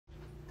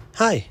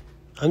Hi,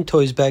 I'm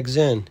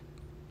Toysbackzen.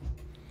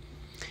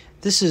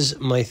 This is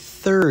my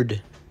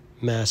third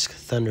M.a.s.k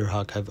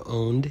Thunderhawk I've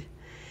owned,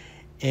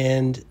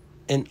 and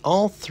in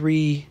all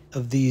three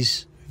of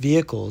these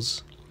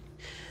vehicles,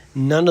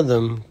 none of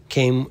them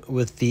came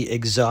with the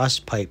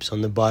exhaust pipes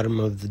on the bottom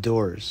of the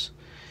doors.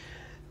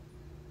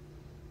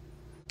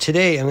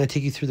 Today, I'm going to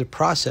take you through the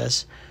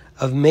process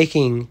of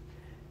making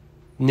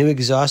new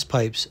exhaust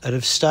pipes out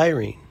of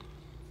styrene.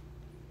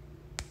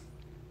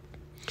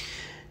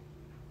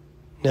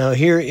 Now,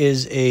 here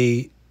is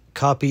a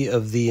copy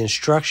of the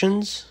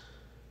instructions.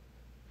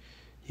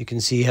 You can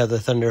see how the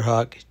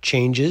Thunderhawk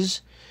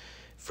changes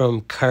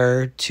from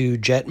car to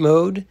jet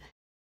mode.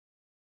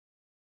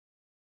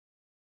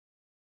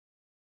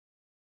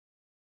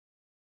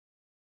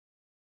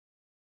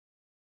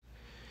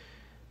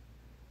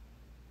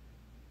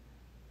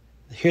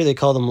 Here they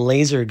call them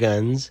laser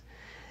guns,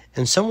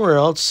 and somewhere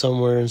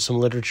in some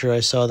literature I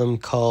saw them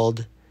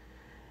called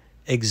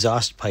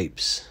exhaust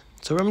pipes.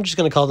 So I'm just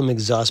going to call them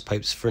exhaust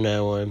pipes for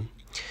now on.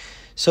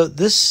 So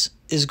this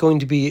is going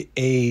to be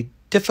a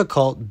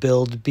difficult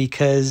build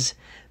because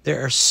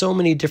there are so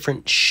many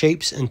different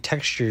shapes and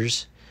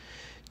textures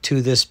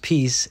to this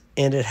piece,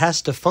 and it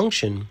has to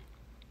function.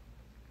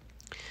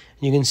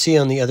 You can see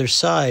on the other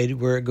side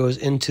where it goes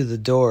into the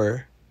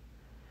door,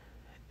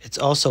 it's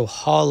also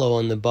hollow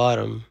on the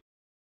bottom.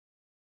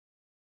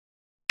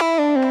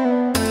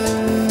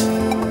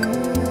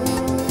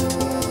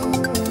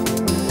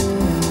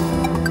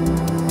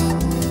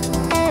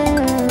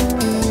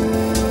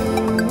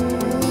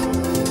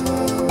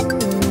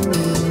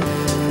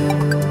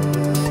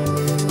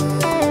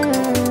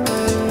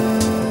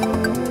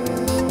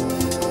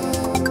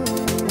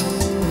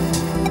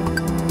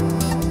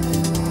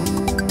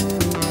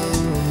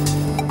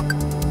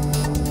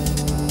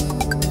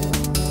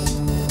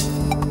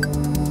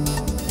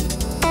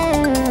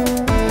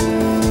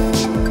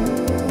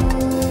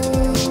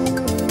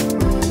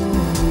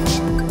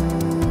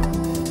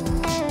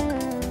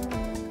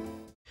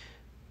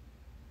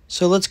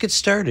 So let's get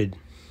started.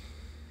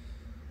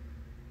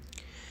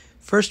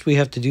 First, we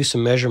have to do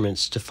some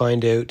measurements to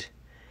find out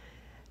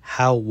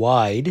how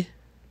wide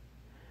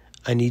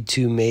I need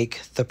to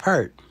make the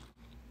part.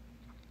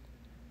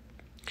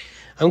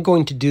 I'm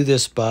going to do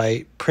this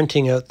by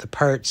printing out the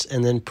parts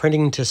and then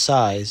printing to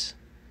size.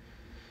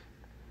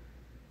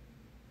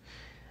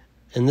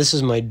 And this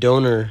is my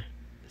donor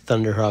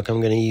Thunderhawk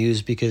I'm going to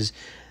use because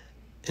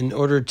in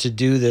order to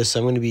do this,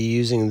 I'm going to be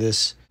using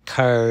this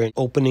car and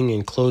opening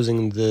and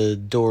closing the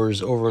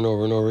doors over and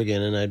over and over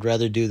again, and I'd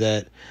rather do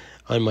that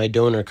on my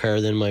donor car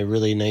than my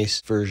really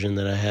nice version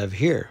that I have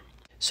here.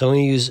 So I'm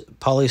going to use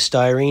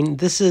polystyrene.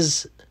 This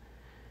is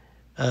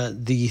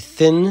the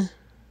thin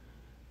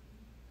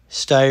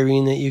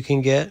styrene that you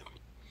can get.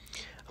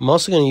 I'm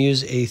also going to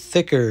use a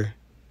thicker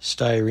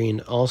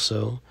styrene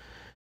also.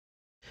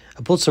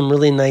 I pulled some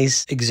really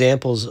nice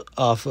examples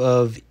off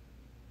of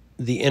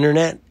the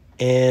internet,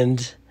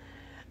 and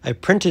I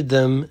printed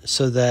them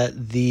so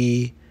that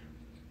the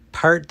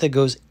part that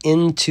goes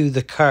into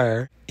the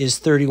car is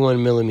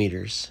 31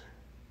 millimeters.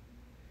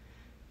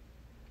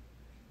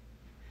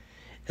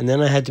 And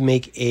then I had to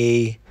make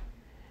a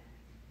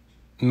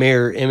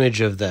mirror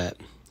image of that.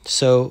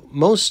 So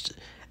most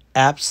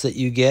apps that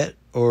you get,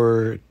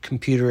 or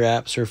computer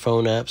apps or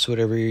phone apps,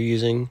 whatever you're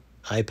using,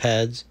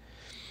 iPads,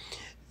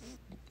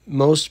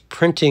 most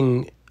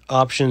printing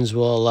options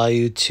will allow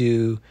you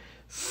to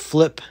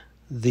flip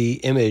the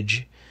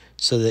image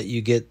so that you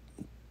get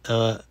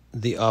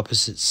the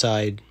opposite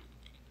side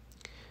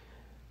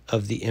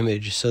of the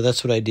image. So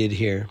that's what I did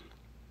here.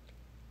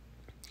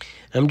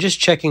 I'm just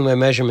checking my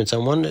measurements. I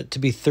want it to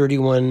be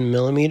 31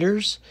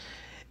 millimeters,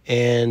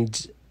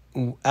 and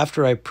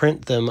after I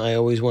print them, I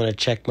always want to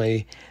check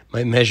my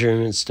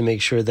measurements to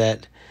make sure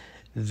that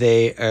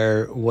they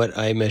are what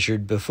I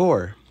measured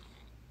before.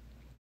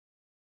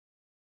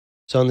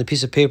 So on the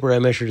piece of paper, I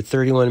measured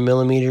 31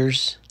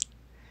 millimeters,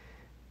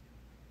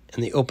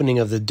 and the opening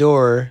of the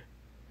door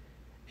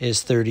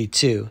is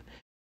 32.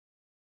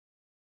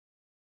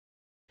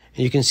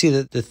 And you can see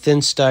that the thin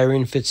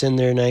styrene fits in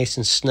there nice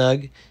and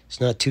snug.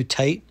 It's not too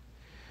tight.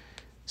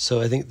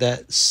 So I think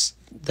that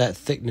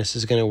thickness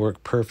is going to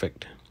work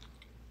perfect.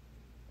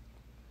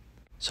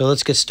 So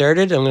let's get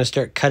started. I'm going to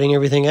start cutting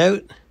everything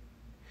out,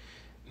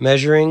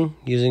 measuring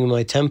using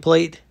my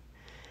template,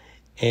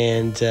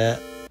 and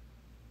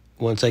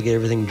once I get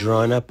everything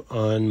drawn up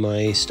on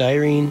my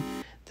styrene,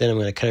 then I'm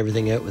going to cut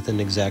everything out with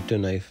an X-Acto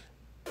knife.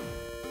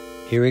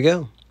 Here we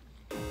go.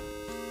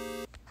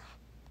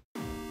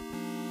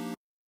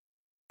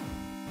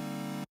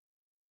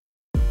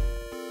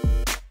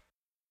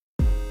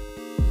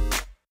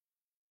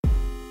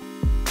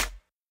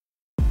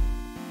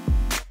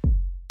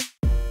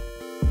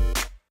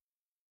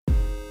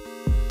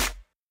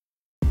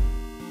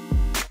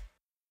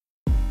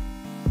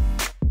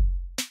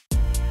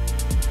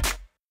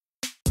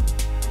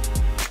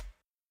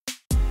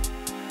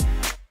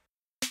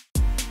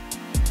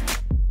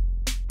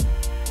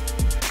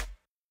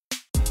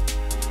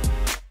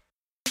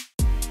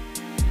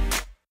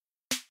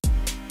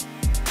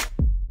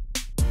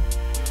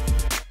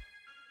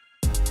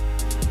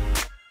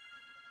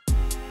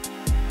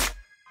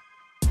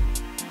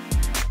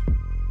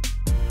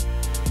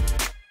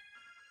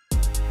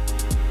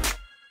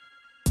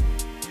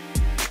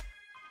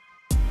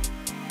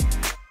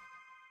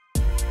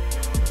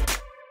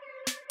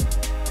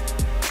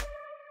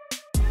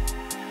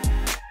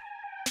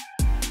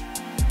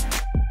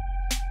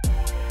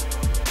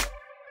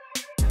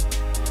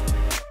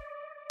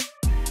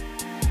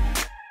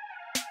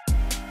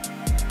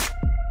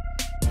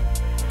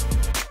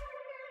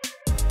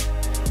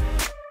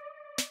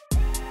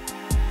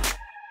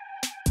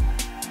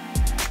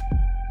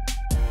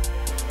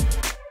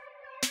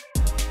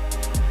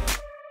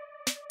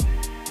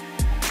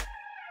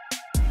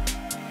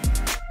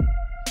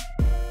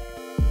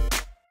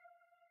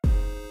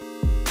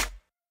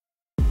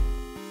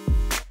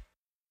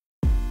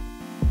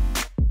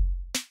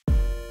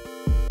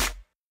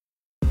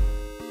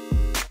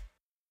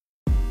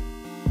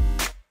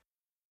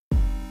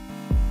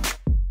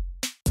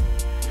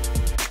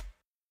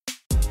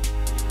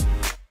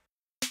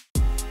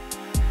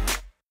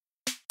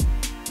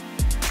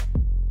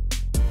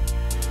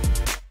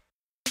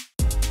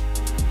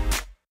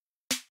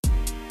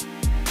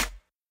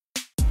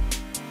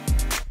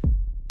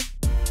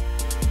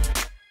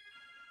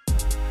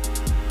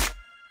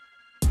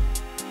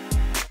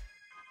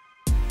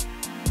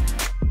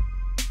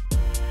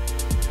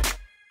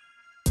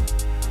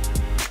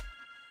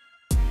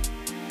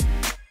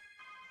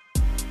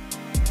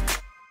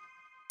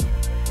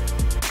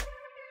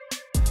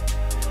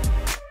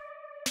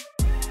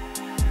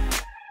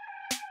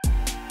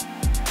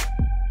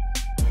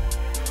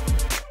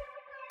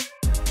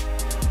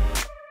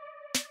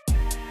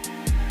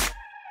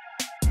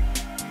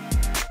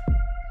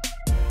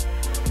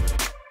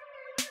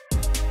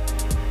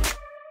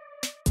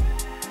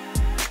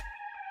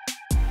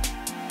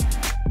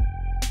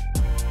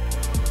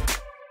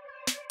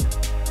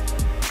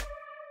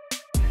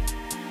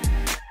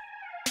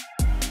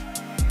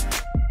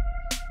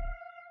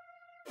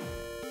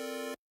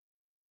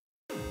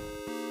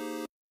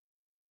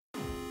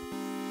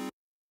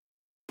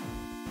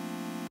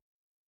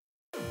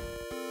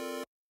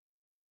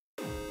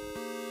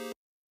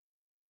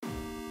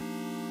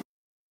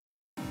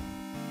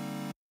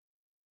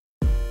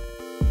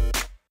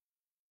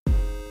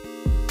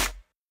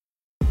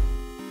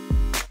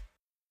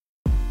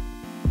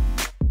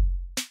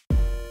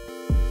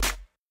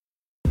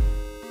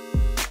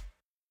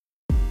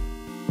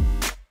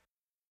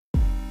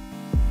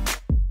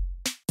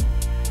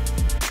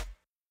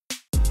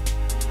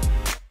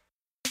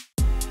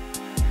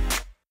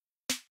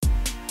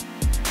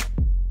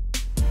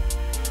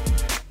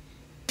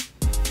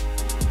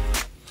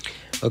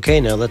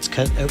 Okay, now let's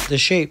cut out the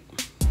shape.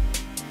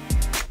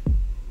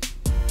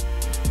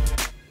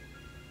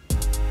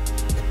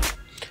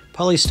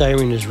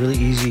 Polystyrene is really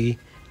easy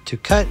to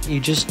cut. You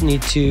just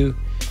need to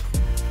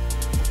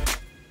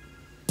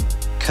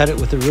cut it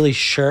with a really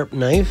sharp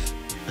knife.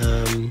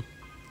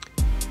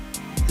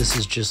 This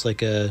is just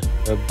like a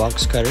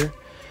box cutter.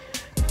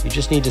 You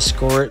just need to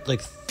score it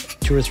like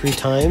 2 or 3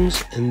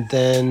 times, and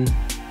then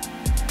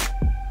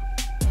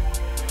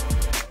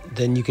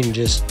you can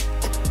just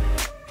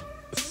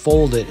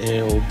fold it and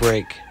it will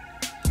break.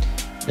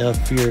 Now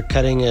if you're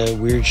cutting a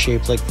weird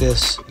shape like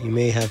this, you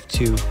may have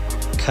to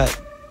cut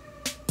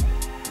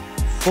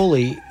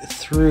fully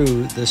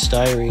through the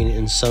styrene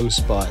in some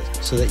spot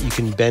so that you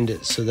can bend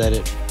it so that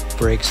it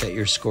breaks at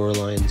your score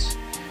lines.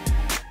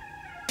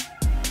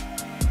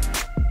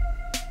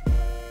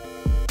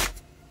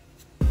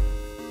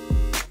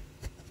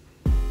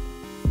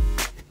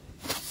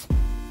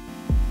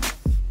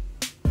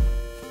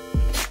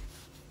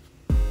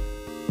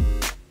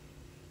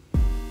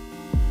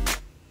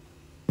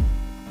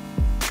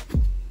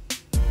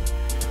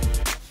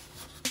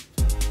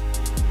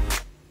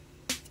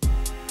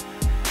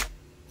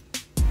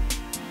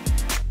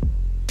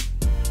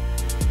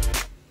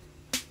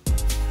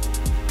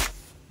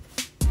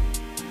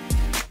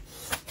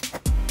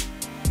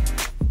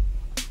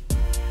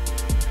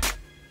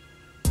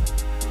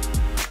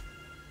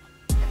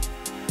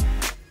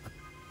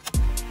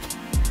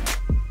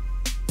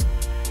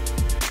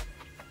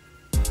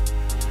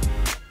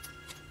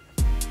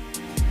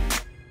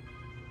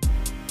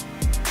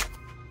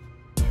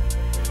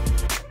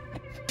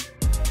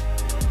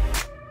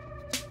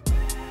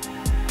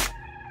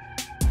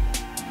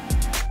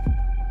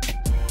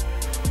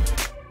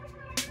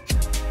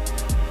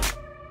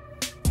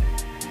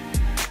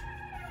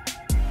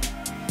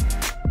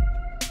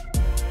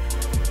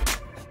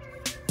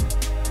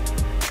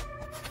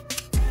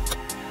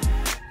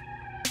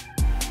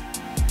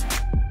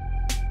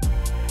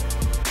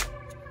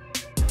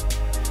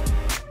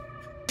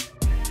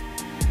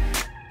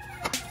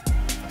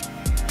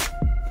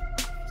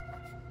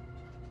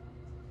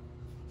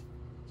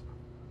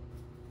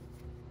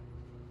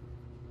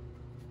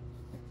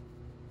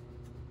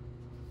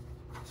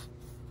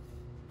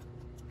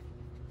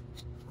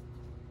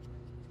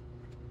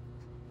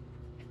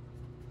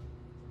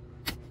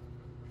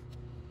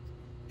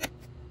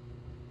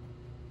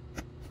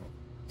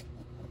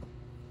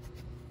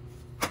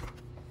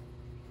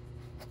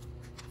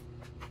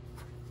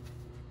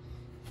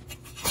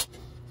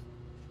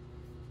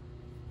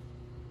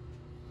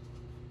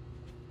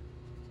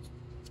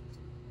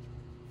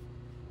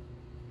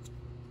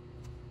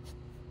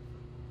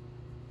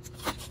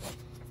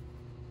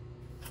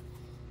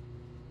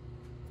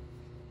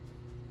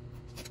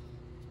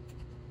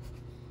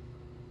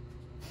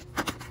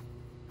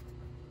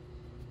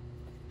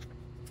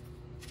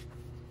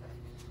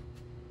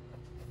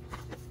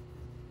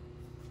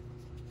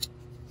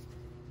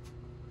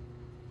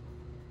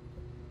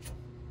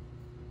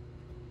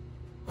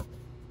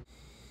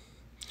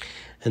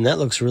 And that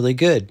looks really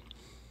good.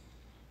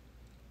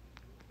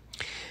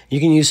 You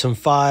can use some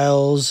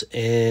files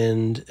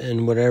and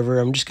whatever.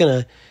 I'm just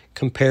gonna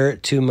compare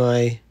it to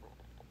my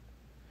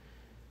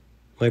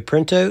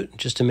printout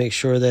just to make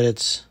sure that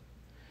it's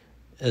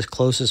as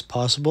close as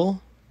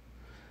possible.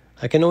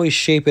 I can always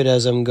shape it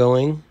as I'm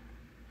going,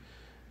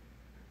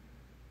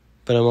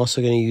 but I'm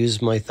also going to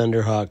use my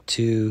Thunderhawk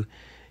to,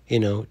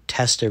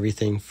 test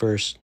everything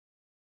first.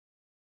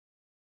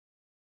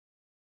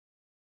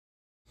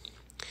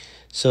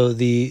 So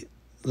the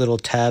little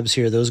tabs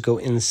here, those go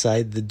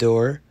inside the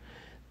door.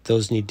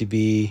 Those need to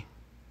be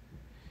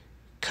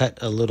cut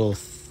a little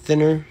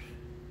thinner.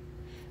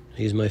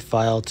 I use my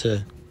file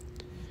to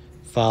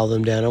file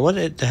them down. I want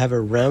it to have a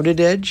rounded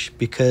edge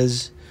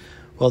because,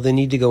 well, they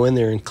need to go in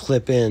there and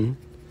clip in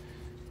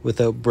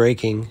without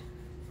breaking.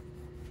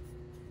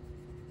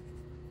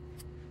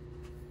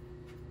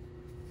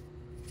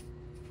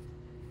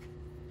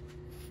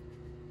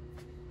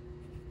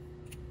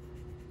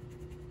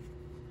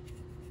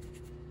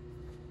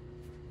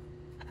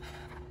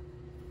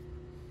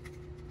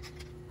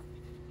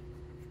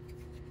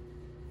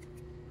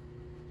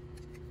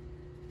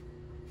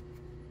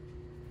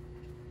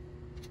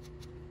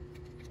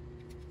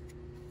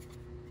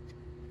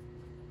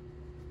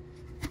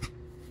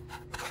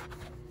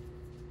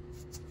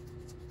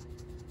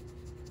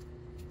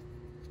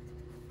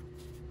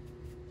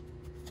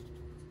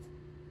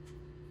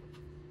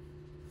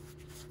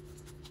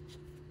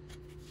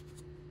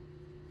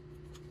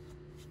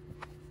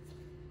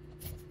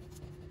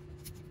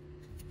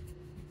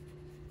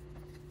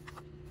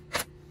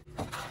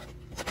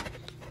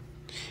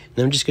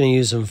 And I'm just going to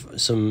use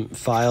some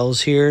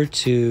files here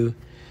to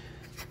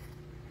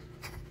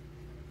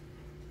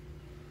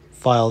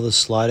file the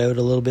slot out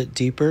a little bit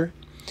deeper.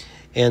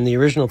 And the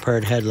original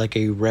part had like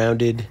a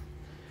rounded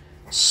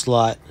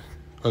slot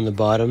on the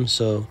bottom,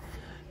 so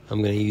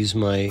I'm going to use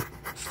my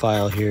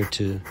file here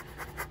to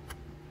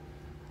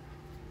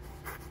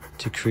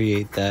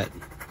create that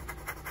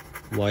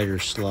wider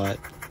slot,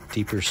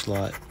 deeper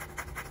slot.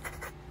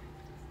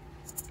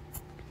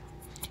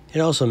 It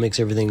also makes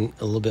everything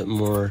a little bit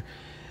more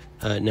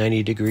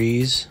 90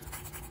 degrees,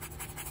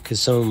 because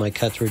some of my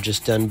cuts were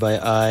just done by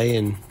eye,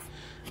 and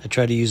I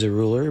try to use a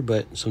ruler,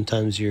 but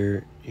sometimes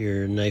your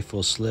knife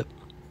will slip.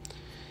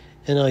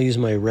 And I'll use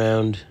my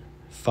round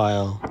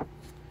file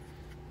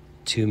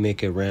to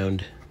make a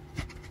round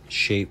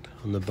shape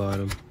on the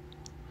bottom.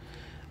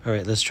 All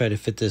right, let's try to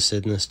fit this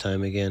in this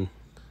time again.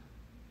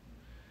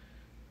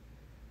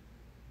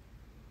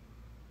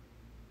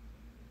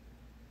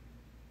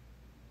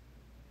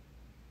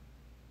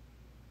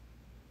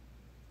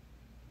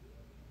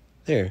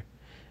 There,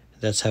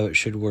 that's how it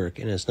should work.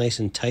 And it's nice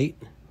and tight.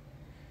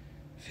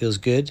 Feels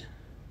good.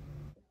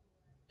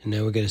 And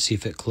now we're going to see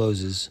if it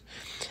closes.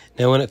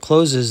 Now when it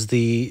closes,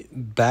 the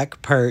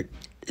back part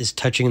is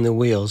touching the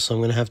wheel, so I'm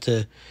going to have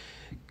to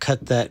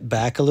cut that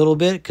back a little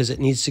bit because it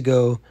needs to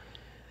go,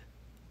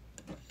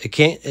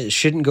 it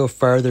shouldn't go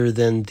farther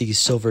than the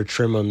silver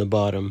trim on the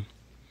bottom.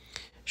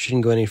 It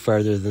shouldn't go any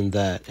farther than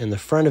that. And the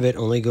front of it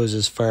only goes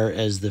as far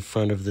as the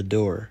front of the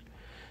door.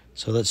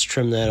 So let's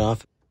trim that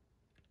off.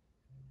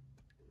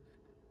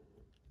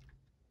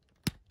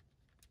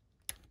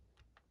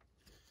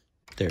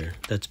 There,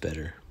 that's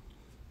better.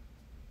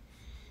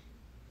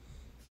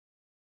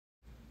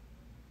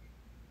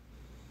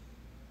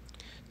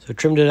 So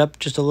trimmed it up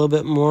just a little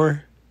bit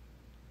more.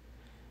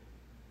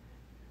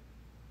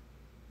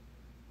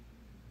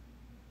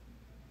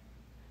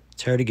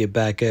 It's hard to get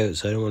back out,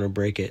 so I don't want to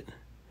break it.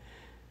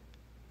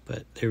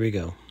 But there we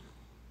go.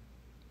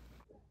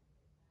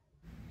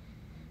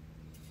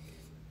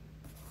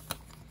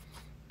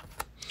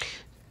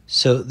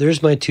 So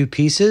there's my two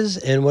pieces,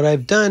 and what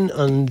I've done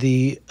on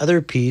the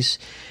other piece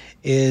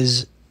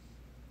is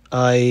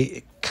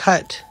I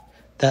cut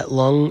that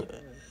long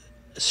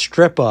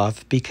strip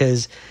off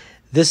because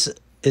this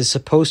is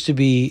supposed to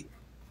be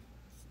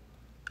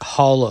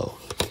hollow.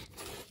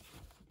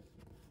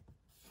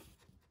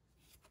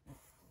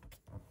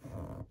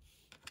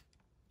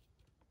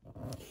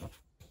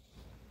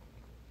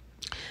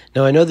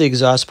 Now I know the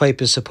exhaust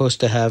pipe is supposed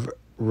to have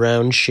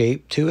round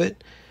shape to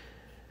it,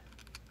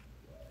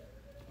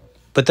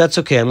 but that's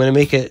okay. I'm going to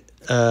make it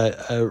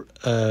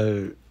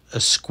a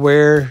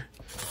square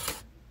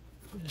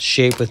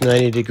shape with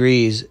 90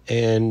 degrees,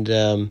 and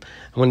I'm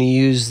going to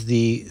use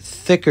the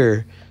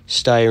thicker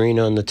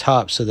styrene on the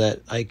top so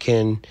that I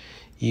can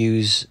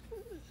use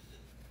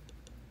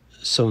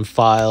some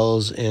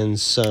files and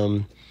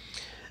some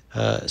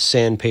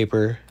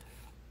sandpaper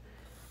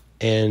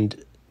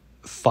and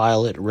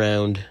file it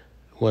round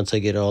once I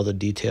get all the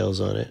details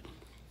on it.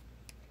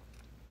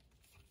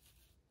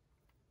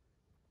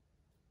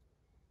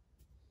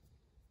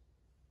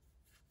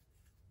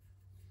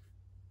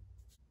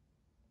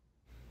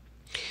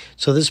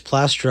 So this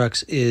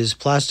Plastrux is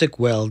plastic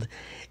weld.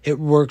 It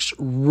works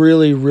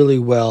really, really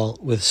well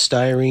with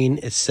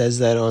styrene. It says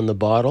that on the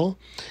bottle,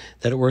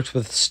 that it works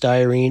with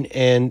styrene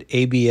and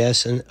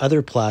ABS and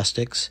other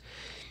plastics,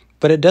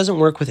 but it doesn't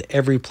work with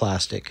every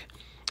plastic.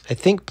 I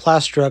think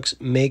Plastrux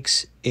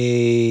makes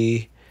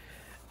a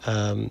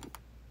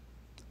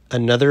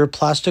another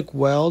plastic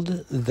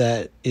weld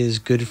that is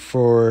good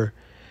for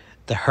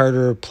the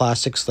harder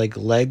plastics like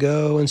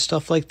Lego and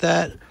stuff like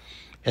that.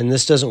 And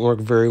this doesn't work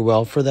very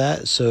well for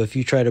that. So if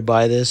you try to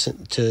buy this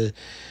to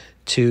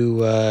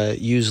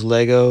use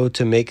Lego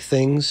to make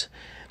things,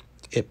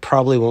 it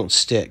probably won't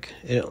stick.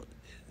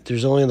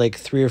 There's only like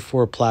 3 or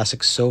 4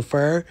 plastics so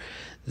far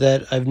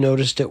that I've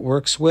noticed it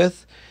works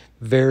with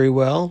very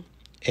well,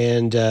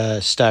 and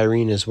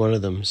styrene is one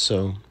of them.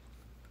 So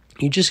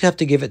you just have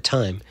to give it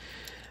time.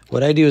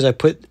 What I do is I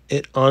put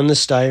it on the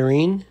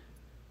styrene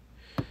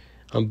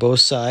on both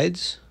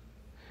sides,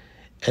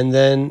 and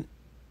then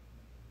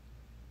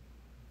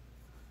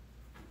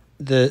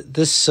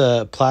this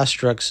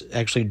Plastrux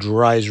actually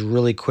dries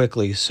really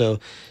quickly. So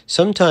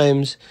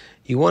sometimes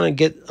you want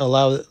to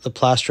allow the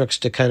Plastrux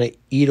to kind of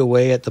eat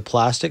away at the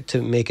plastic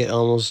to make it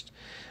almost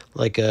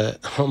like a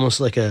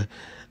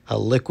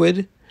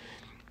liquid,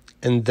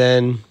 and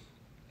then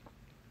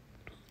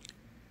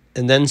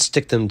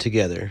stick them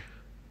together.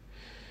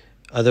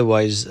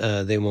 Otherwise,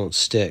 they won't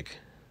stick.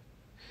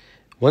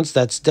 Once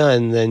that's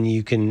done, then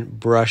you can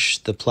brush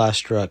the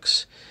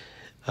Plastrux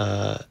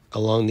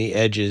along the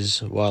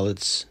edges while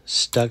it's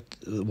stuck,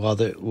 while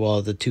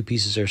the two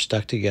pieces are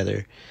stuck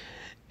together,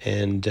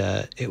 and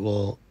it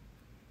will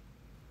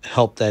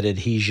help that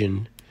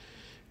adhesion.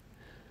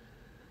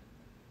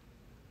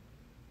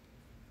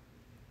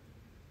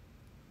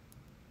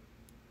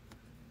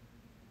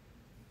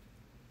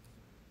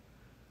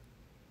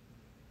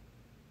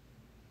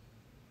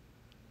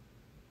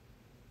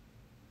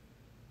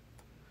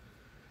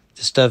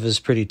 This stuff is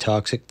pretty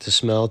toxic to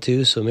smell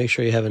too, so make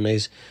sure you have a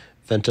nice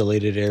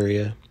ventilated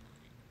area.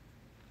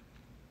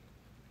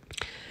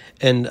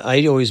 And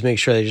I always make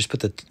sure I just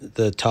put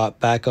the top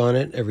back on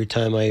it every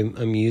time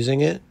I'm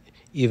using it,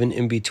 even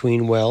in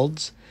between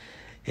welds.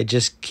 It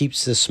just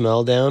keeps the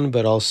smell down,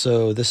 but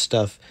also this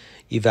stuff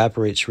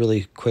evaporates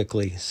really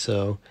quickly,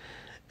 so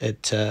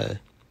it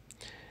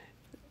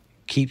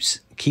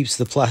keeps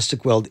the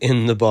plastic weld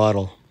in the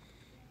bottle.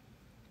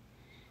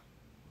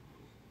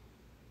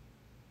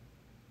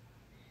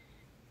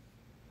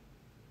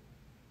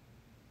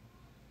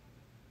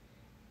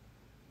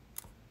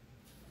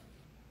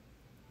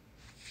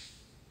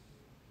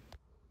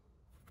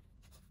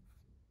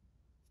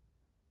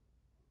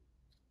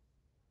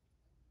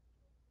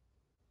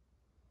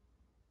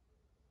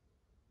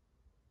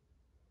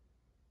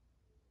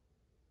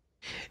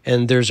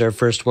 And there's our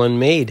first one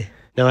made.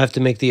 Now I have to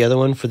make the other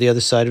one for the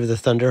other side of the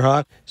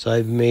Thunderhawk. So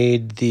I've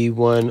made the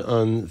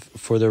one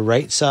for the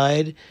right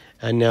side,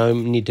 and now I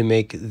need to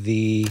make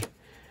the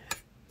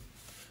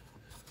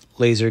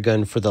laser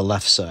gun for the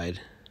left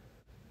side.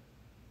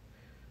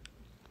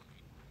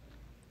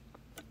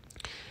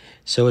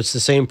 So it's the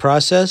same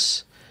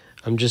process.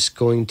 I'm just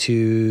going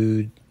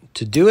to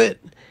do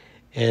it,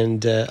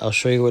 and I'll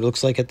show you what it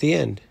looks like at the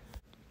end.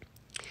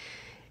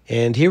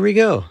 And here we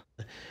go.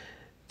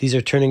 These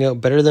are turning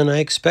out better than I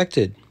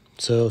expected.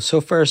 So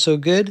far so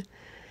good.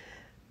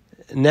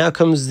 Now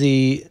comes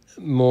the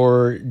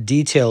more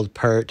detailed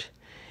part,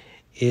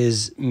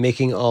 is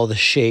making all the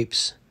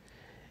shapes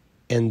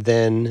and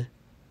then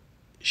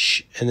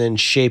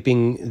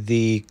shaping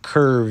the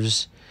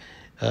curves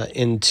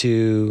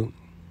into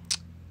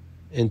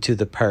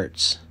the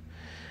parts.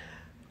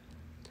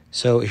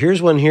 So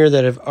here's one here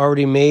that I've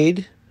already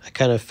made. I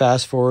kind of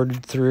fast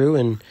forwarded through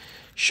and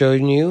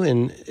showed you,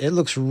 and it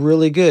looks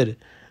really good.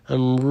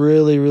 I'm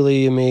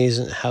really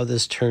amazed at how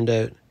this turned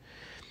out.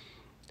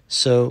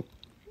 So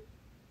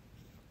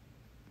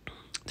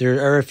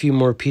there are a few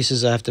more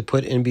pieces I have to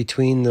put in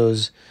between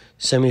those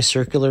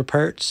semicircular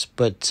parts,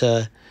 but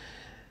it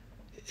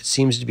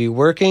seems to be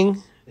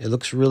working. It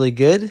looks really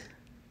good.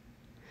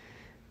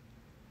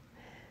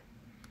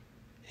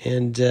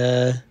 And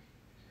I'm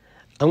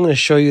going to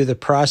show you the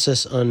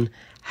process on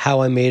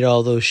how I made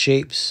all those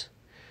shapes.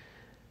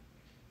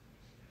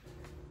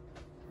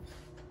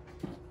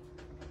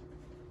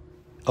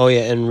 Oh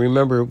yeah, and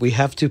remember, we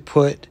have to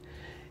put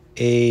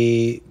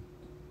if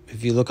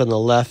you look on the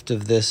left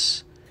of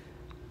this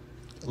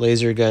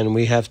laser gun,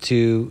 we have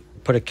to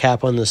put a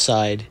cap on the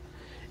side,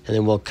 and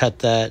then we'll cut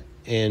that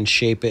and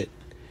shape it.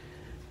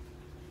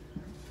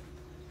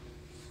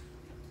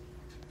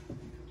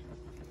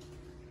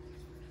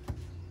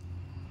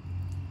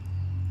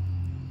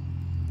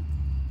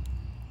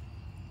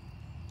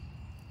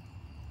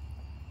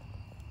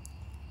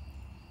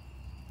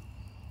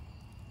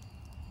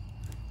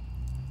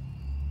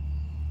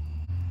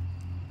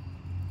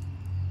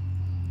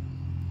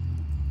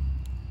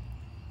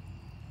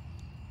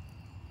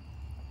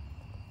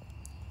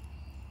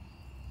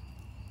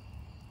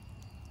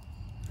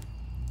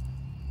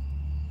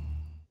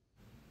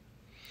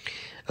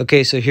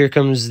 Okay, so here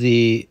comes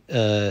the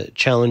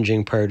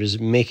challenging part, is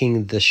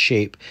making the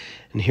shape.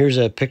 And here's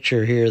a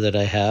picture here that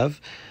I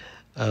have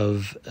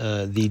of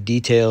the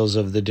details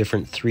of the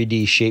different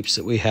 3D shapes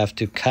that we have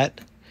to cut.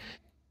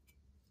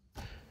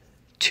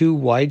 2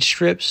 wide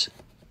strips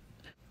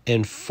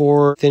and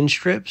 4 thin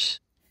strips.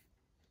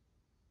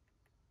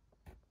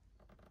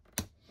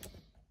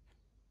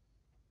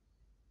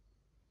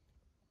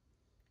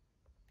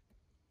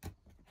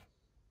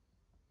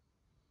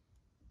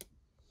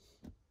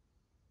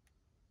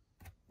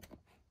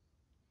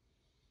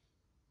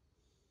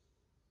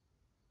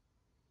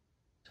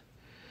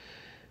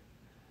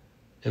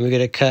 And we're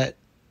going to cut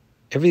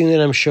everything that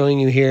I'm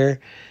showing you here.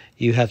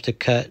 You have to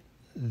cut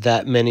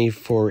that many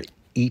for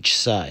each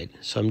side.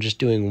 So I'm just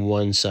doing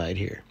one side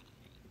here,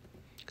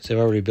 because I've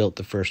already built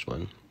the first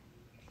one.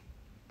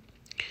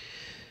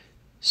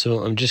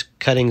 So I'm just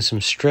cutting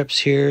some strips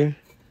here,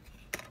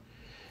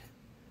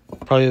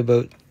 probably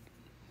about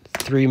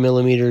 3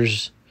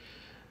 millimeters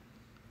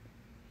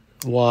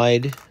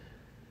wide.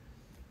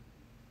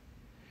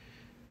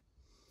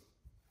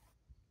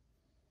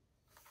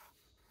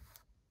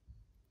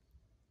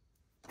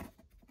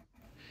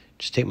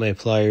 Just take my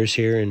pliers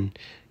here and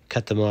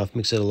cut them off.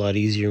 Makes it a lot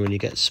easier when you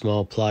get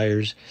small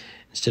pliers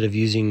instead of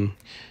using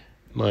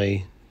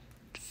my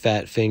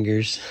fat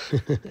fingers.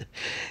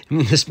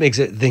 This makes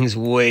things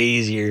way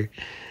easier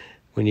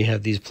when you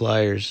have these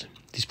pliers.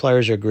 These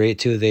pliers are great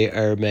too. They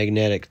are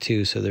magnetic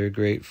too, so they're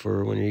great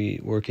for when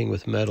you're working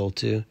with metal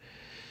too.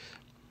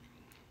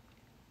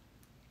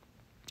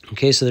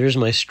 Okay, so there's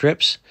my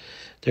strips.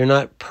 They're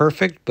not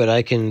perfect, but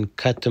I can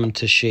cut them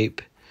to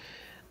shape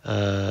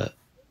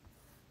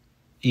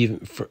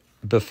even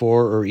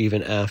before or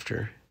even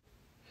after.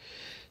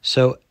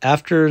 So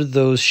after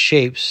those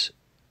shapes,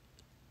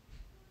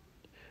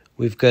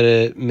 we've got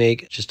to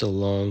make just a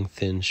long,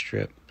 thin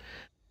strip.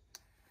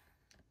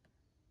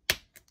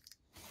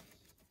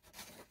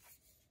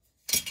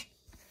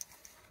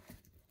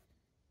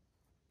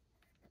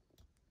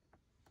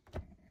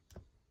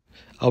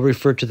 I'll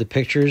refer to the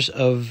pictures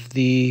of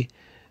the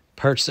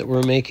parts that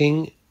we're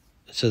making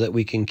so that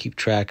we can keep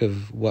track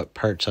of what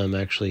parts I'm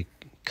actually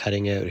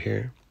cutting out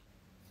here.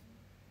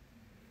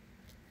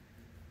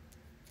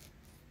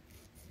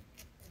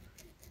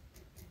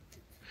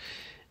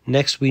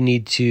 Next, we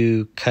need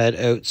to cut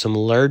out some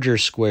larger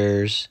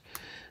squares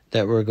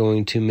that we're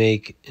going to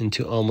make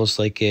into almost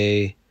like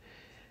a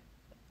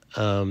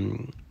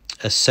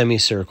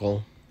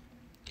semicircle.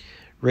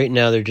 Right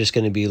now, they're just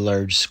going to be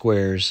large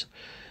squares,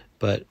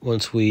 but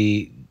once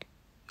we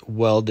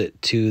weld it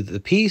to the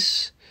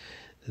piece,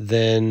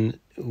 then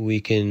we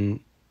can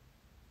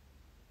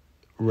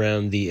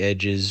round the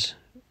edges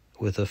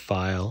with a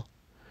file.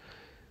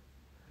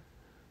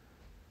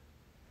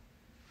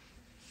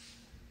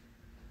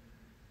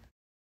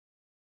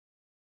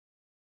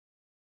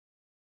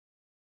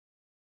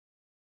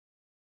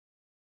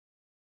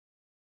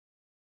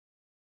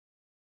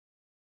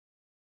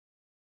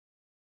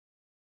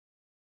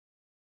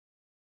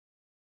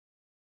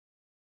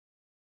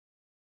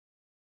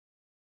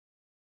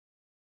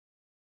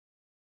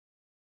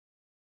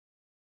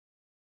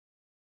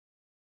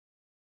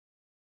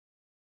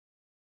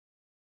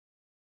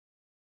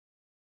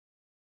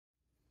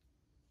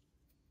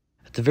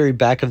 at the very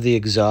back of the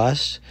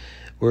exhaust,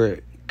 where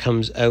it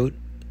comes out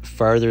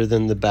farther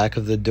than the back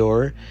of the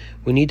door,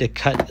 we need to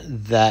cut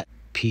that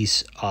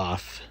piece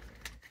off.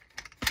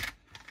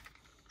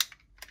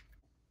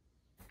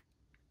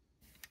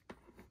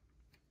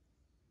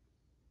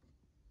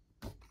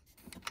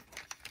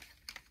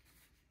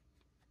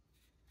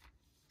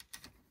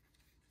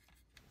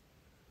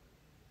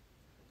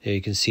 Yeah,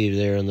 you can see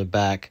there on the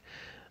back,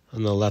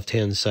 on the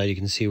left-hand side, you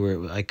can see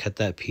where I cut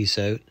that piece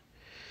out.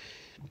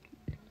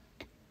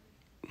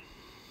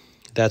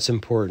 That's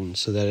important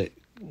so that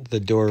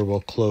the door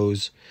will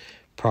close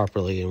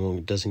properly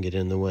and doesn't get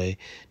in the way.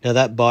 Now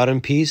that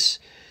bottom piece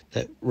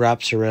that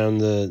wraps around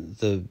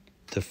the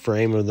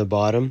frame of the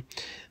bottom,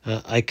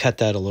 I cut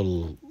that a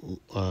little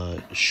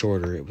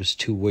shorter. It was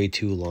way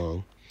too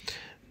long.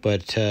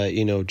 But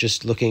you know,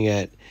 just looking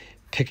at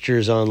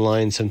pictures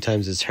online,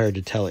 sometimes it's hard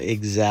to tell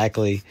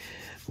exactly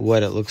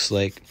what it looks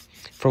like.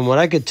 From what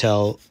I could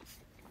tell,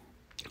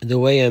 the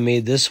way I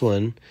made this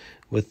one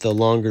with the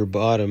longer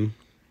bottom,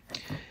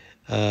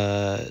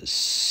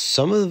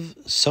 some of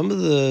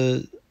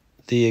the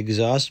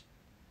exhaust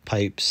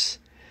pipes,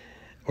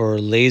 or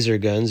laser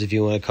guns, if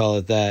you want to call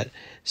it that,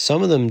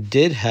 some of them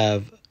did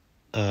have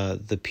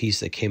the piece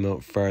that came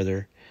out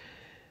farther.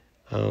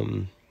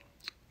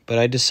 But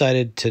I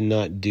decided to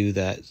not do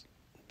that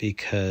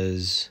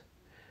because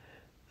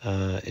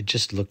it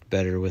just looked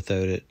better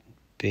without it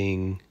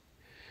being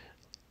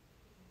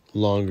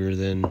longer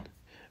than,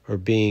 or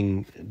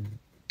being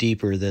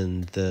deeper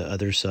than the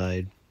other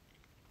side.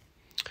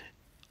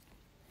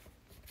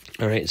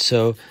 All right,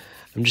 so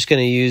I'm just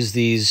going to use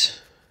these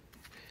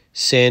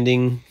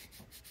sanding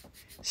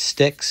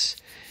sticks,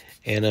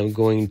 and I'm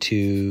going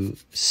to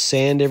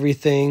sand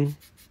everything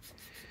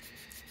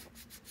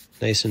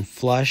nice and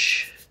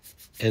flush,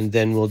 and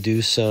then we'll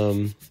do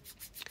some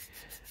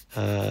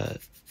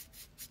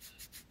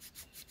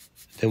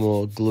then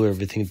we'll glue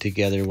everything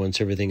together once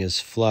everything is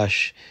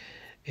flush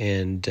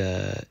and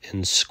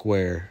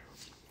square.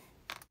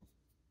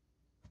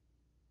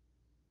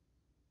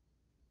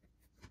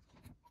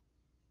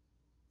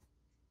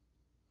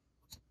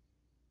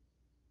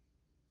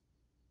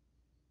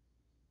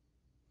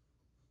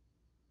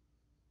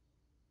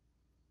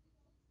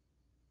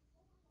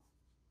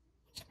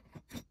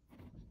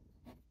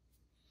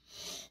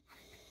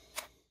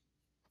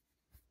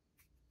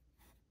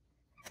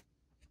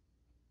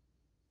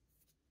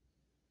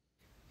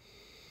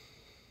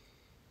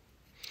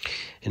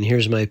 And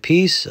here's my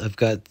piece. I've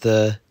got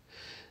the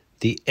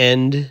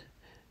end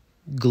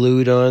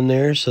glued on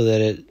there so that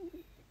it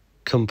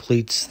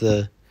completes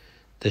the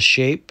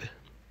shape.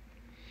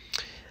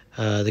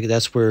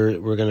 That's where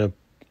I'm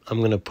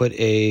gonna put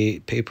a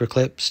paper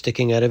clip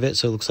sticking out of it,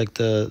 so it looks like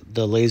the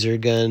laser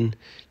gun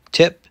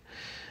tip.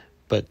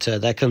 But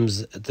that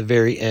comes at the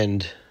very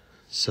end,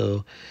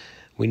 so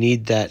we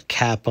need that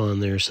cap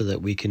on there so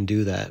that we can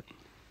do that.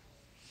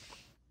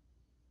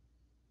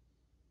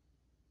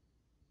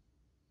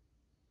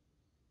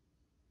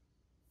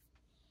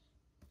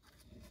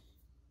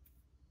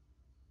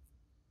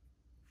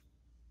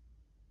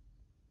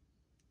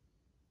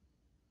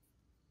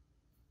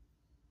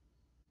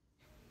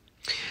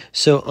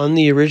 So on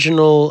the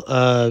original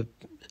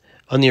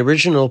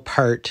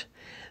part,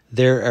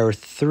 there are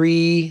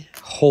 3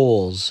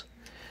 holes,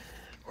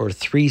 or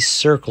 3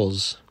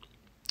 circles,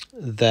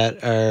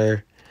 that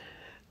are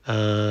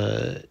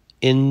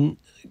in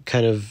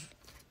kind of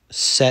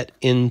set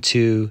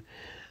into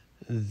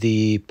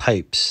the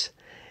pipes.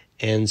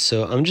 And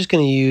so I'm just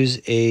going to use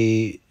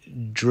a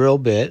drill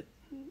bit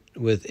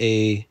with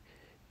a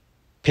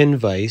pin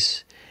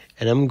vise,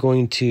 and I'm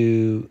going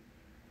to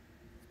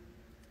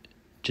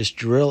just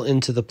drill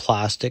into the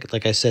plastic.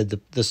 Like I said,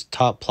 this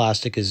top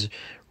plastic is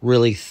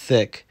really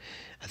thick.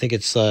 I think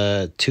it's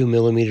 2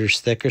 millimeters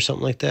thick or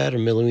something like that, or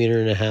 1.5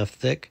 millimeters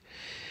thick.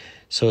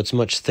 So it's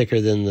much thicker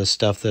than the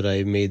stuff that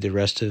I made the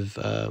rest of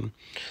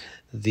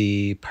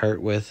the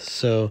part with.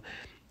 So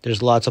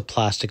there's lots of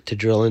plastic to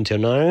drill into.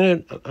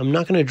 Now I'm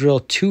not going to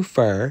drill too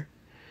far,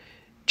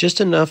 just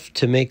enough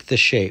to make the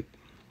shape.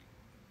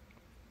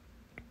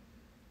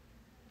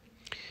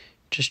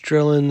 Just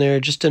drill in there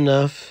just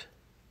enough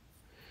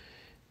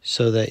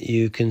so that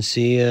you can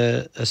see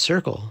a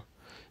circle.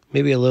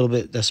 Maybe a little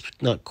bit, that's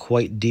not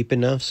quite deep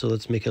enough, so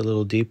let's make it a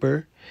little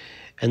deeper.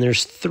 And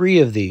there's 3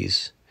 of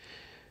these.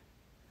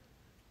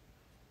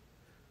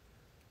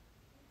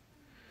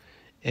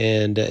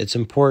 And it's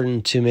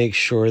important to make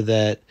sure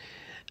that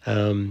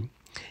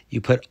you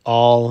put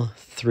all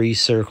 3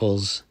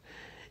 circles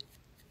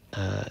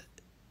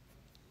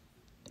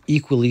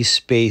equally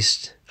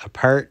spaced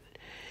apart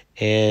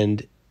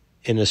and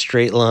in a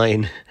straight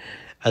line.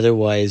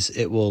 Otherwise,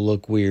 it will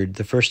look weird.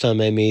 The first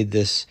time I made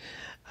this,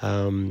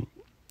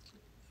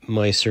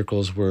 my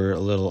circles were a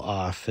little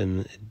off,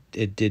 and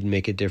it did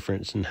make a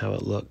difference in how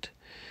it looked.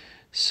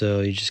 So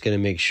you just got to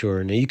make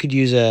sure. Now you could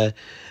use a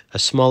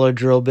smaller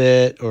drill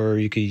bit, or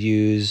you could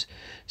use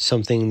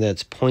something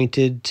that's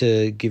pointed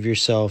to give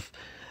yourself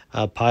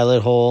a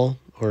pilot hole,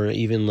 or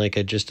even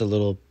like just a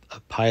little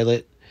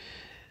pilot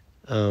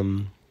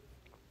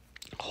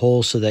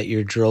hole so that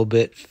your drill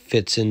bit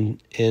fits in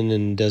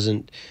and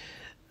doesn't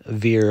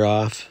veer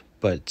off,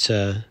 but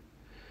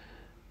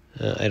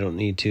I don't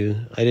need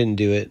to. I didn't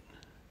do it,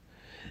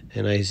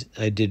 and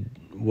I did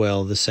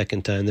well the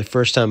second time. The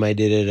first time I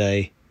did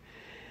it,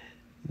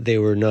 they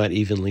were not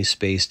evenly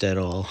spaced at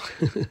all.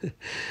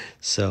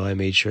 So I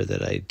made sure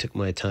that I took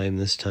my time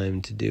this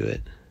time to do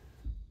it.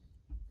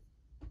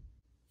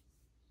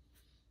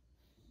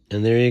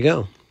 And there you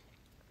go.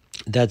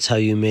 That's how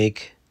you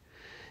make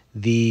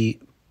the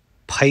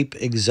pipe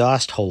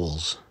exhaust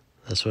holes.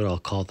 That's what I'll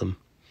call them.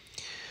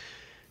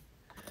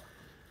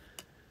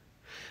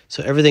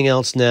 So everything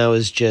else now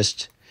is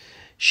just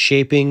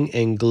shaping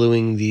and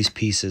gluing these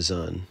pieces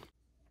on.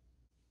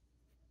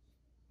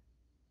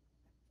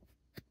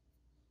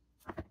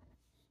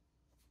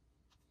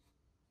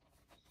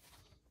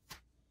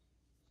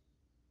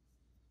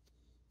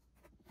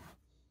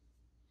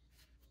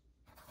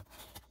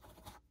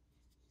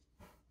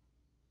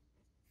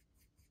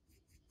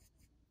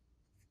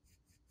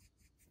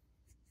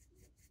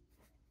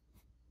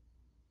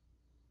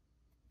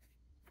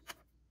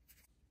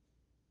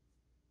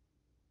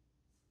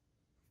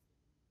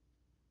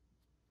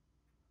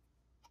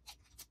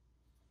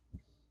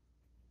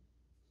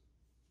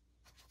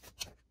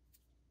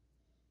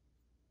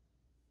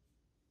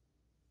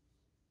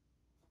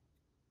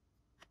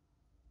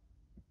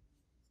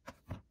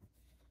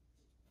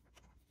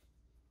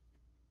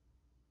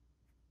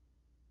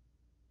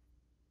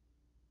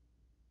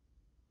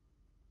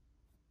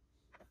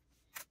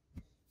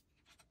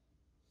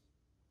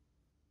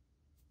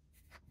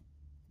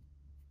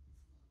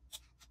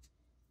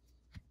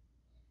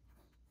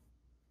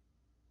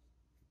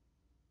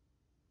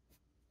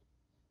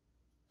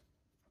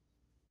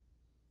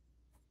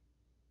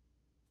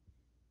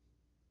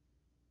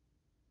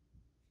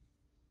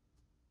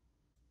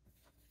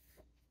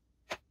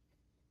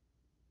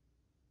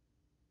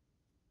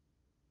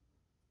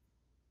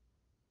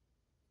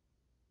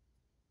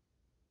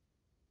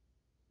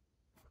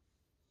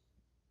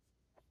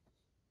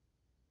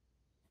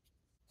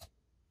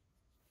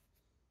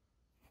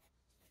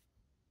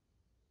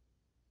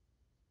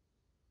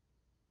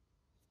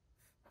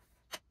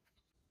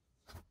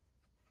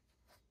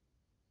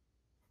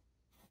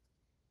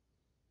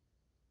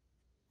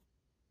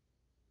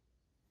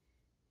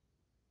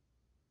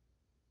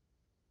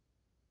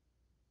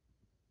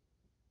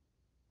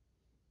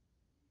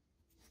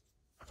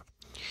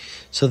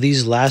 So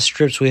these last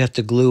strips we have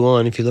to glue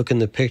on. If you look in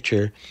the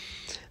picture,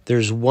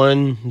 there's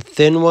one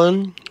thin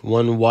one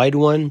wide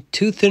one,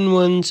 two thin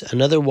ones,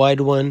 another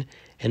wide one,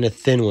 and a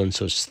thin one.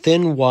 So it's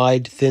thin,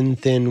 wide,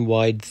 thin,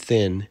 wide,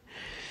 thin.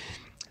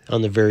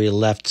 On the very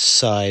left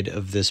side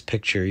of this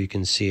picture, you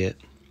can see it.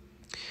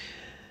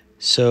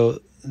 So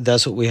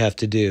that's what we have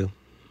to do.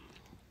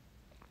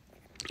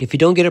 If you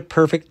don't get it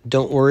perfect,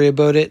 don't worry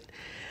about it.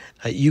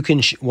 You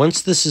can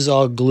once this is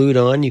all glued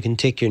on, you can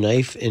take your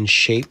knife and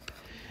shape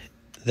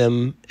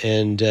them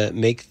and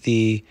make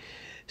the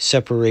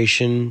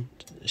separation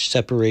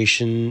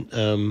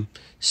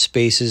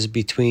spaces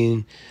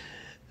between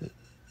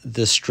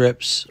the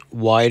strips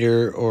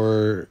wider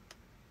or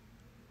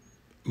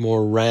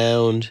more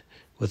round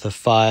with a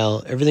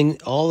file. Everything,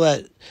 all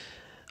that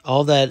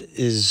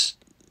is,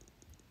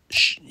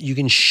 you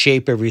can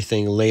shape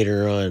everything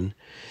later on.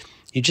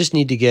 You just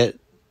need to get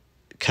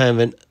kind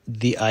of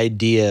the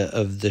idea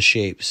of the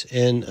shapes.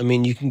 And I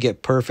mean, you can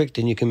get perfect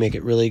and you can make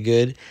it really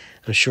good.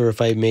 I'm sure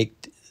if I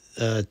make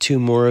 2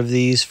 more of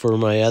these for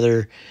my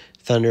other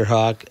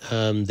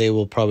Thunderhawk, they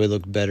will probably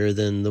look better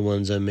than the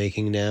ones I'm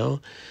making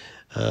now.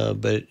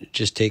 But it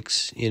just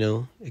takes,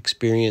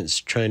 experience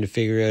trying to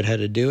figure out how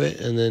to do it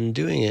and then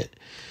doing it.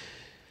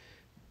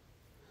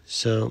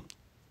 So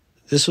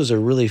this was a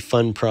really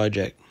fun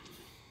project.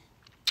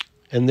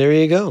 And there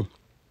you go.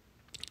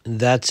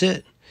 That's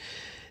it.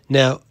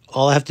 Now,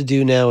 all I have to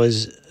do now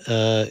is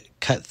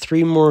cut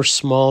 3 more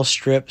small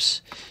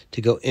strips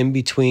to go in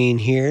between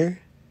here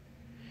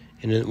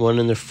and then one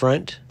in the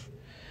front,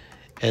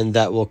 and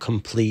that will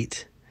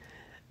complete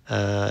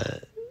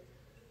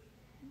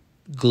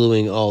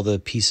gluing all the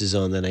pieces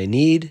on that I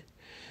need,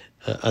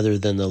 other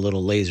than the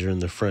little laser in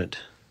the front.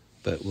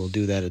 But we'll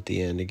do that at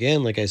the end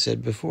again, like I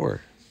said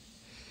before.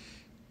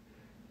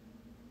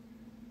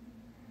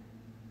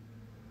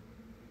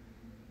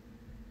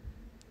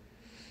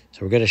 So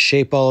we're going to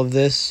shape all of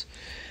this.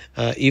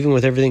 Even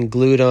with everything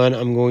glued on,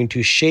 I'm going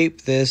to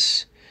shape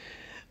this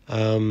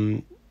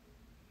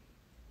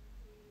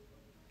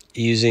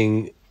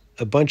using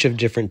a bunch of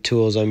different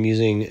tools. I'm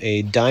using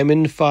a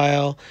diamond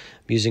file,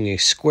 I'm using a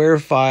square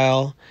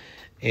file,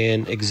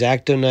 an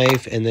X-Acto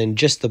knife, and then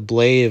just the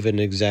blade of an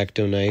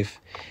X-Acto knife.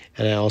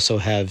 And I also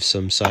have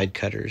some side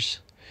cutters.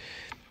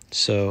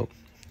 So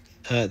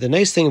the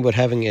nice thing about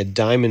having a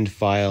diamond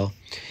file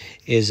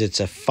is it's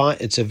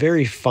a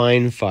very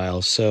fine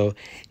file, so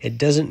it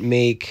doesn't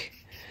make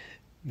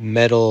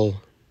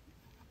metal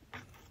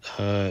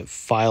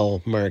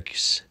file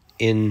marks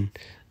in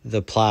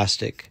the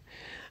plastic.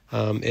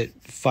 It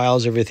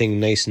files everything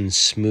nice and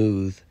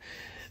smooth.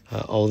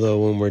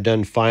 Although when we're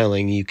done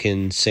filing, you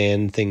can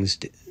sand things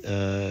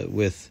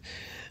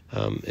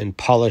and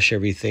polish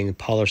everything,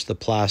 polish the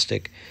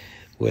plastic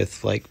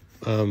with like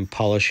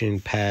polishing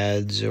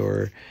pads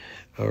or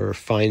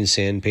fine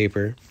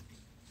sandpaper.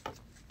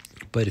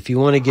 But if you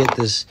want to get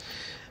this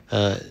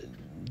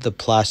the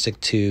plastic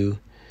to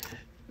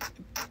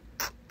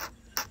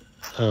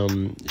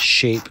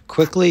shape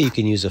quickly, you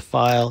can use a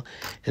file.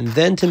 And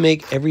then to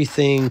make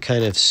everything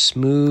kind of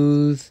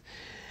smooth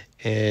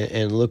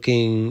and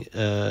looking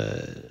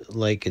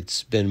like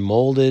it's been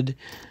molded,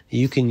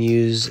 you can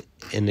use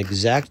an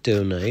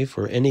X-Acto knife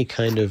or any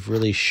kind of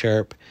really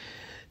sharp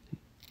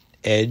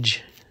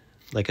edge,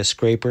 like a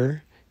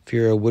scraper. If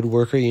you're a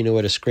woodworker, you know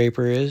what a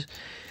scraper is.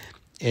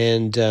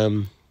 And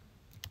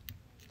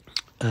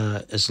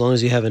as long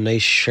as you have a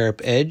nice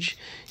sharp edge,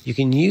 you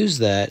can use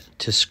that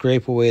to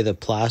scrape away the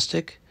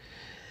plastic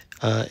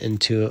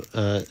into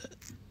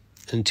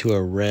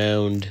a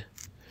round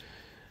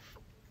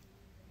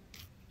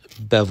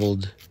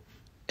beveled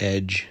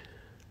edge.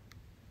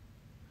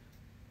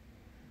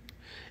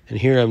 And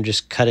here I'm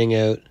just cutting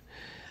out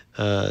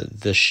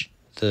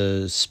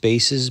the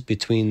spaces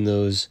between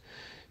those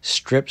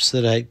strips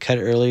that I cut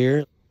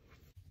earlier.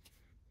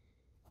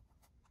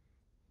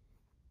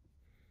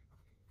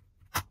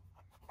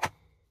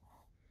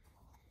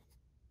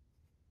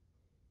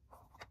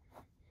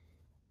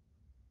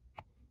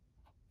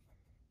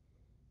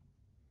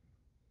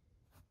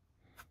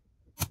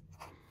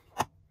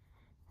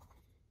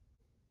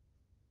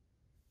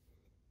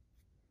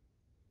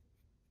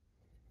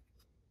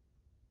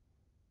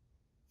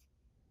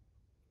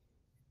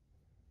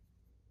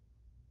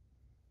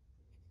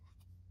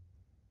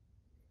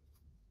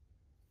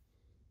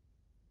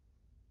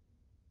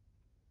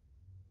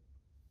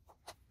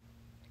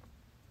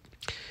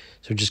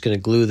 So we're just going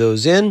to glue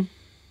those in.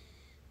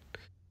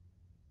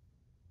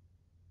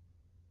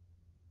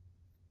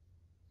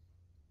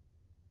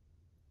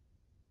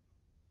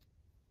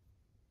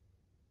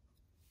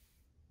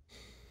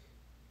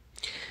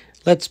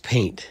 Let's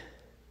paint.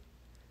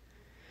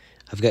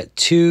 I've got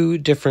two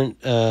different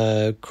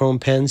chrome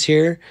pens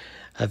here.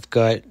 I've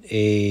got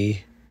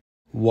a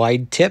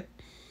wide tip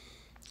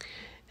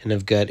and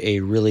I've got a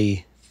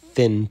really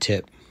thin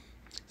tip.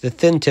 The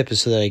thin tip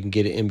is so that I can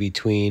get it in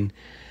between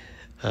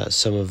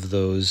some of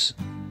those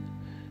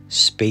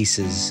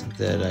spaces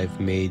that I've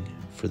made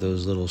for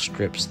those little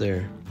strips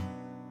there.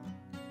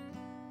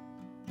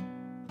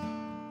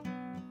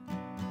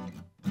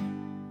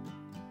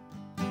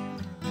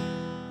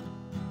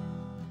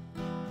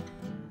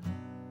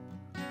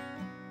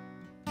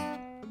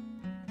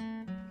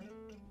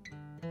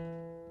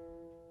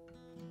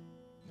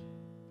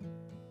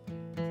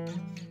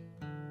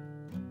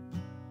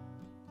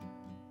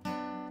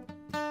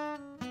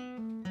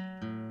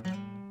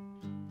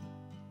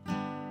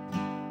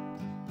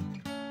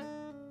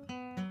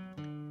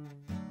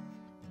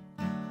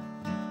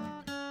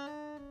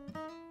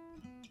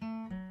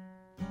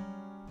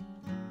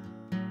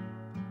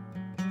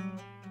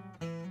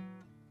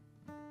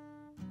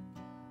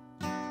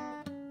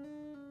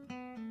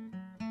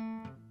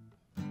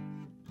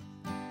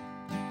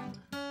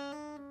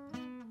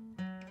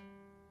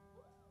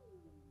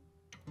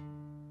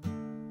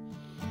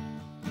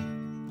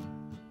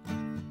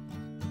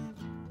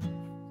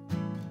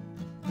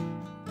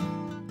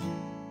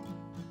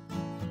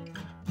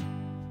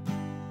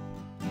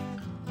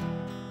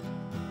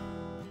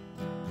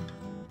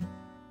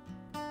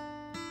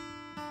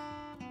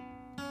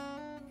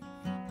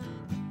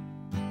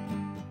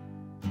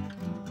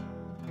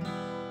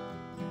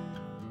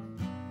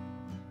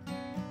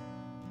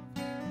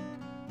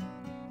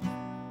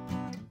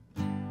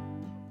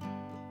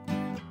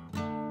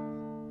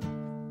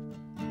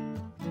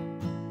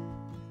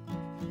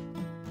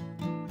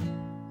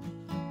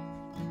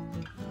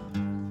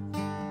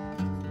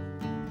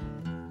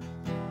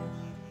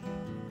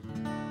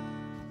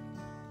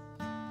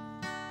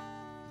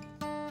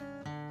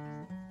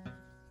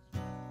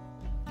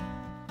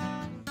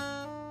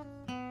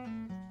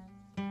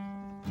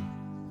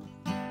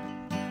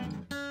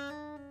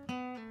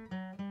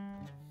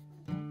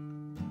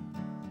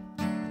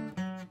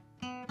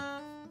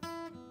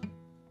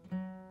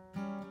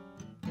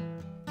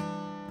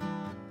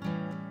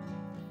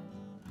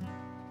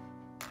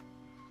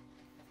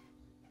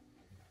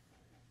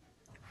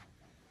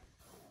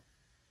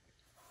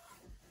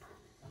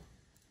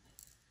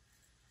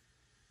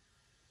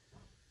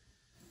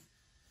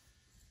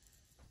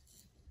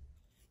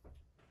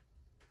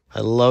 I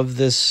love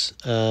this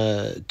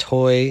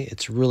toy.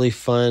 It's really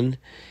fun,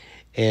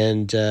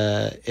 and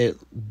it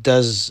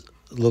does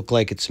look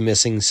like it's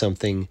missing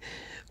something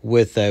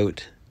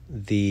without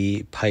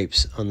the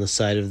pipes on the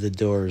side of the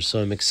doors. So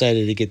I'm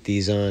excited to get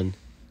these on.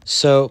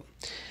 So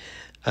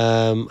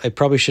I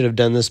probably should have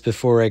done this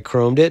before I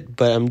chromed it,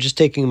 but I'm just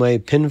taking my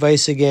pin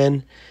vise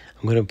again.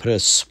 I'm going to put a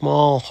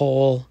small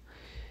hole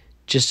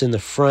just in the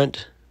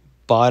front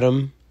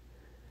bottom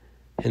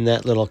in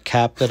that little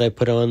cap that I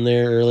put on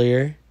there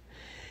earlier.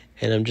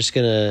 And I'm just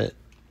going to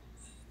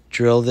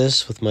drill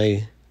this with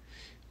my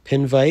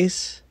pin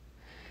vise.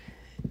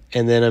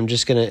 And then I'm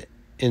just going to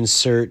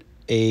insert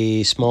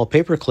a small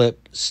paper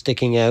clip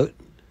sticking out,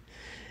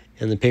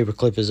 and the paper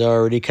clip is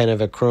already kind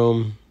of a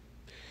chrome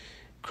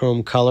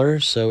color,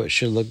 so it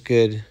should look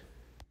good.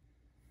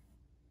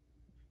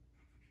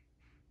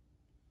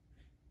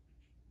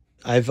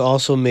 I've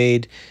also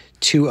made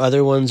 2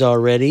 other ones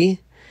already,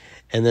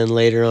 and then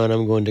later on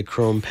I'm going to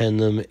chrome pen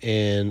them,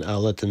 and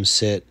I'll let them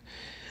sit.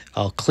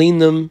 I'll clean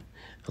them,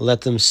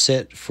 let them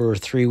sit for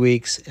 3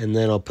 weeks, and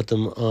then I'll put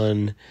them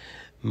on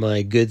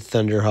my good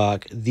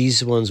Thunderhawk.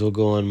 These ones will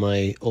go on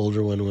my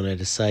older one when I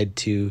decide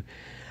to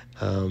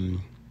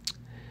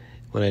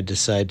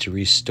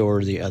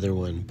restore the other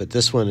one. But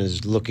this one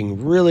is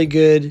looking really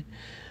good.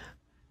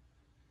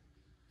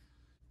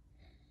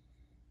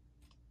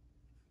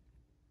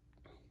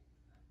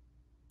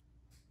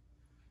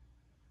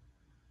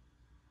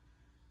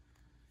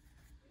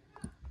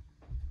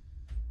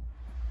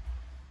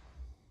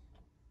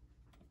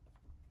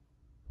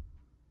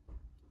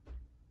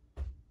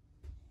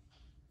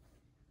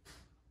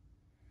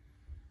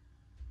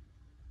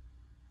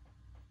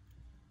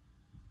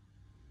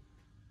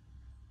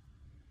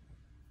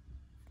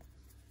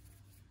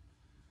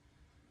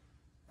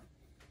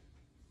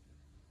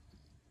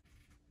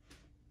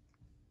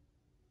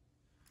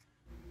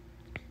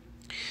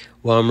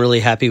 Well, I'm really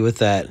happy with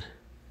that.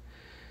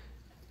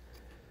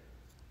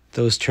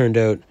 Those turned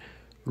out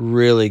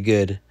really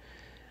good.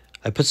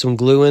 I put some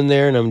glue in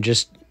there, and I'm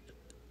just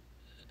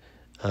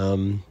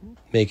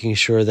making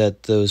sure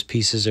that those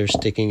pieces are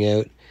sticking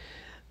out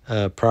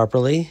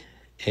properly,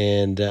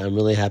 and I'm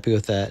really happy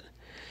with that.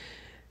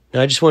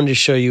 Now, I just wanted to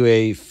show you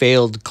a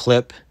failed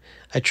clip.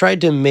 I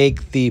tried to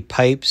make the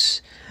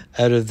pipes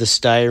out of the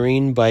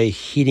styrene by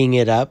heating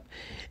it up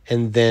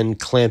and then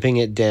clamping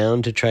it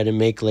down to try to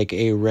make like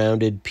a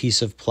rounded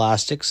piece of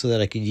plastic so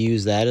that I could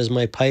use that as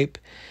my pipe.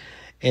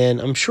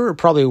 And I'm sure it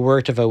probably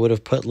worked if I would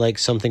have put like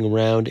something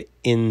round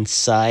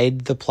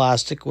inside the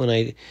plastic when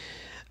I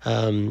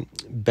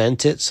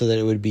bent it so that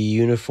it would be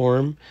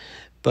uniform.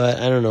 But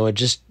I don't know, it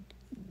just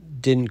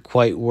didn't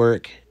quite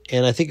work.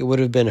 And I think it would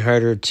have been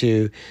harder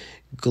to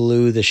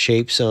glue the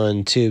shapes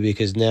on too,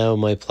 because now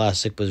my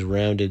plastic was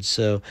rounded.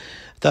 So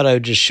I thought I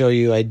would just show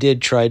you. I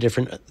did try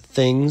different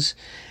things,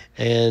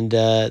 and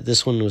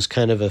this one was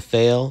kind of a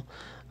fail.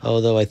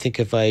 Although I think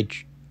if I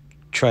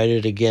tried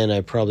it again,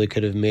 I probably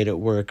could have made it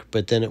work,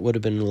 but then it would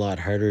have been a lot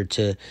harder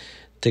to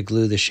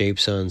glue the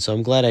shapes on. So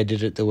I'm glad I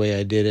did it the way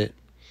I did it.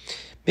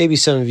 Maybe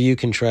some of you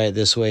can try it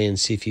this way and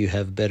see if you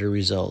have better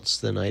results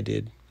than I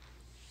did.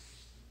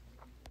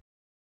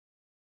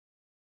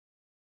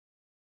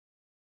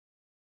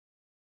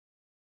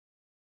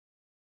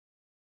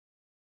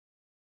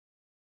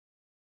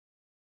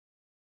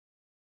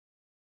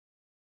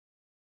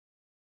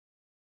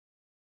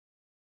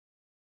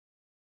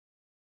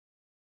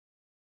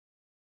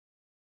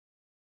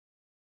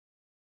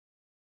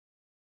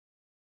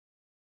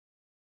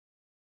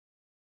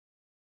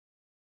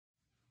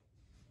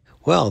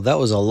 Well, that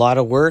was a lot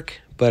of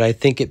work, but I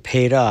think it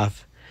paid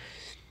off.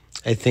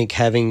 I think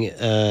having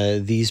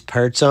these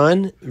parts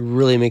on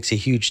really makes a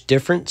huge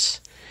difference,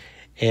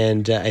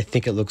 and I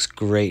think it looks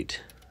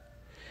great.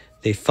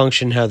 They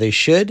function how they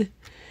should,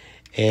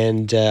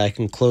 and I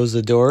can close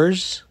the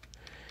doors.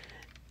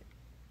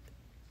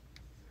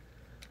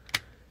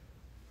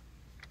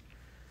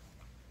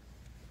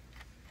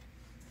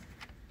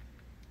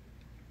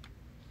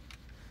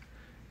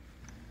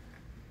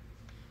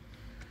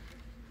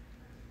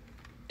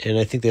 And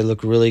I think they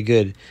look really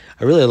good.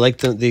 I really like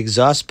the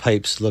exhaust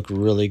pipes look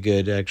really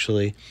good,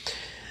 actually.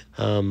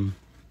 I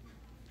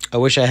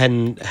wish I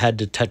hadn't had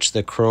to touch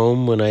the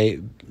chrome when I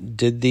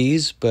did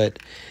these, but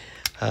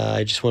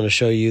I just want to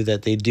show you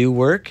that they do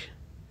work.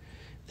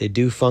 They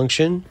do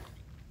function.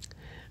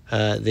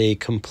 They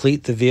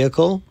complete the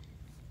vehicle.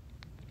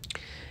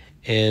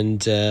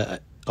 And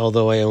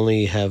although I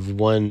only have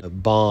one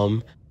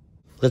bomb,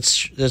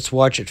 let's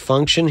watch it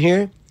function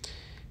here.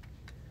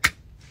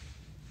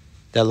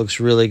 That looks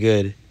really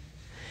good.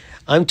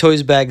 I'm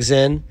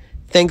Toysbackzen.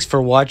 Thanks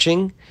for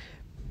watching.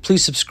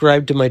 Please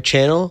subscribe to my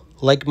channel.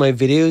 Like my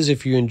videos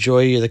if you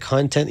enjoy the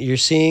content that you're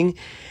seeing.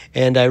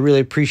 And I really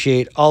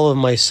appreciate all of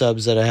my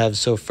subs that I have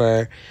so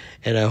far.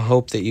 And I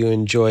hope that you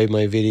enjoy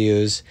my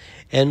videos.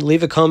 And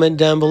leave a comment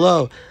down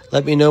below.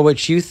 Let me know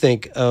what you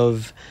think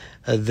of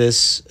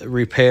this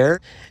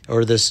repair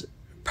or this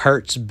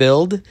parts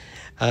build.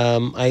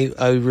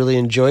 I really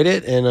enjoyed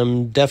it, and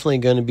I'm definitely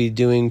going to be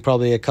doing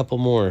probably a couple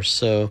more.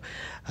 So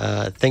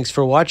thanks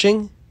for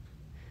watching.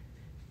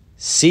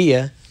 See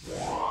ya.